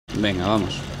Venga,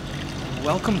 vamos.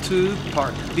 Welcome to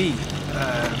Part B.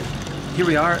 Here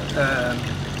we are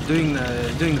doing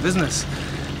the business.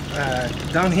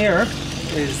 Down here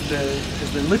is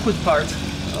the liquid part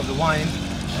of the wine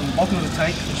on the bottom of the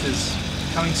tank, which is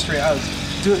coming straight out.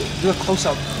 Do a close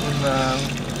up on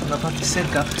la parte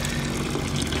cerca.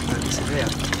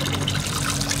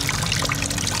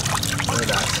 Look at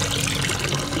that.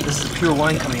 This is pure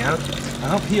wine coming out. And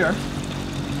up here,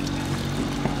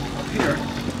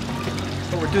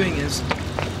 what we're doing is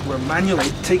we're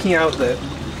manually taking out the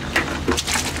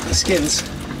skins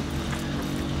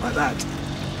like that,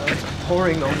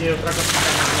 pouring them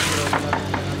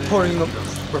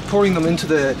into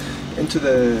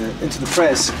the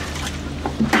press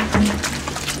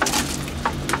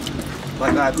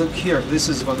like that. Look here, this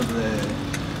is one of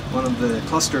the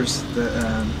clusters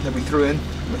that we threw in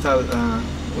without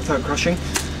crushing,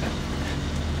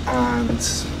 and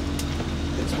it's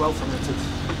well fermented.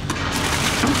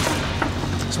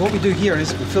 So what we do here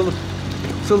is we fill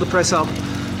the press up,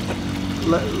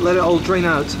 let it all drain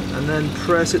out, and then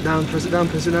press it down, and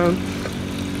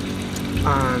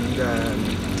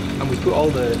we put all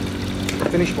the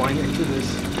finished wine into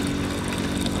this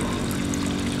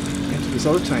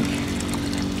other tank.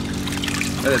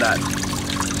 Look at that.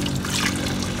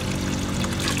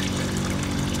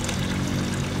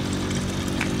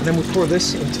 And then we pour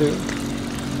this into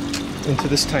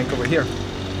this tank over here.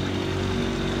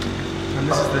 And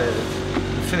this is the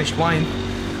finished wine,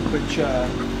 which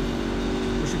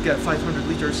we should get 500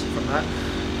 litres from that.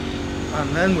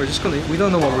 And then we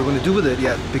don't know what we're going to do with it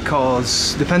yet,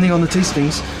 because depending on the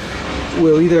tastings,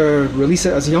 we'll either release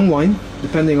it as a young wine,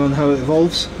 depending on how it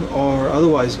evolves, or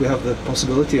otherwise we have the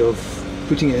possibility of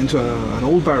putting it into an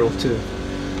old barrel to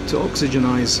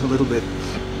oxygenize a little bit,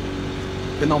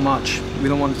 but not much. We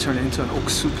don't want to turn it into an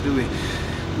oak soup, do we?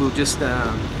 We'll just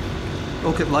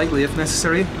oak it lightly if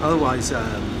necessary, otherwise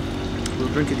we'll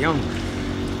drink it young.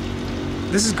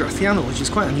 This is Graciano, which is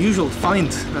quite unusual to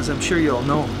find, as I'm sure you all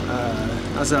know,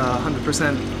 as a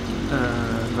 100%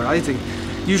 variety.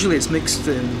 Usually it's mixed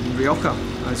in Rioja,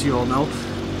 as you all know.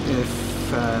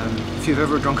 If you've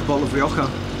ever drunk a bottle of Rioja,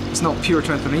 it's not pure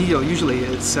Tempranillo. Usually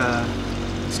it's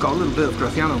got a little bit of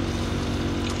Graciano,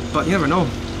 but you never know.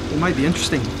 It might be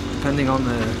interesting depending on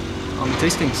the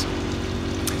tastings.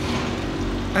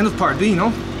 End of Part B,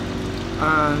 no?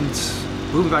 And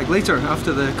we'll be back later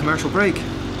after the commercial break.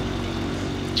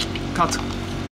 Cut.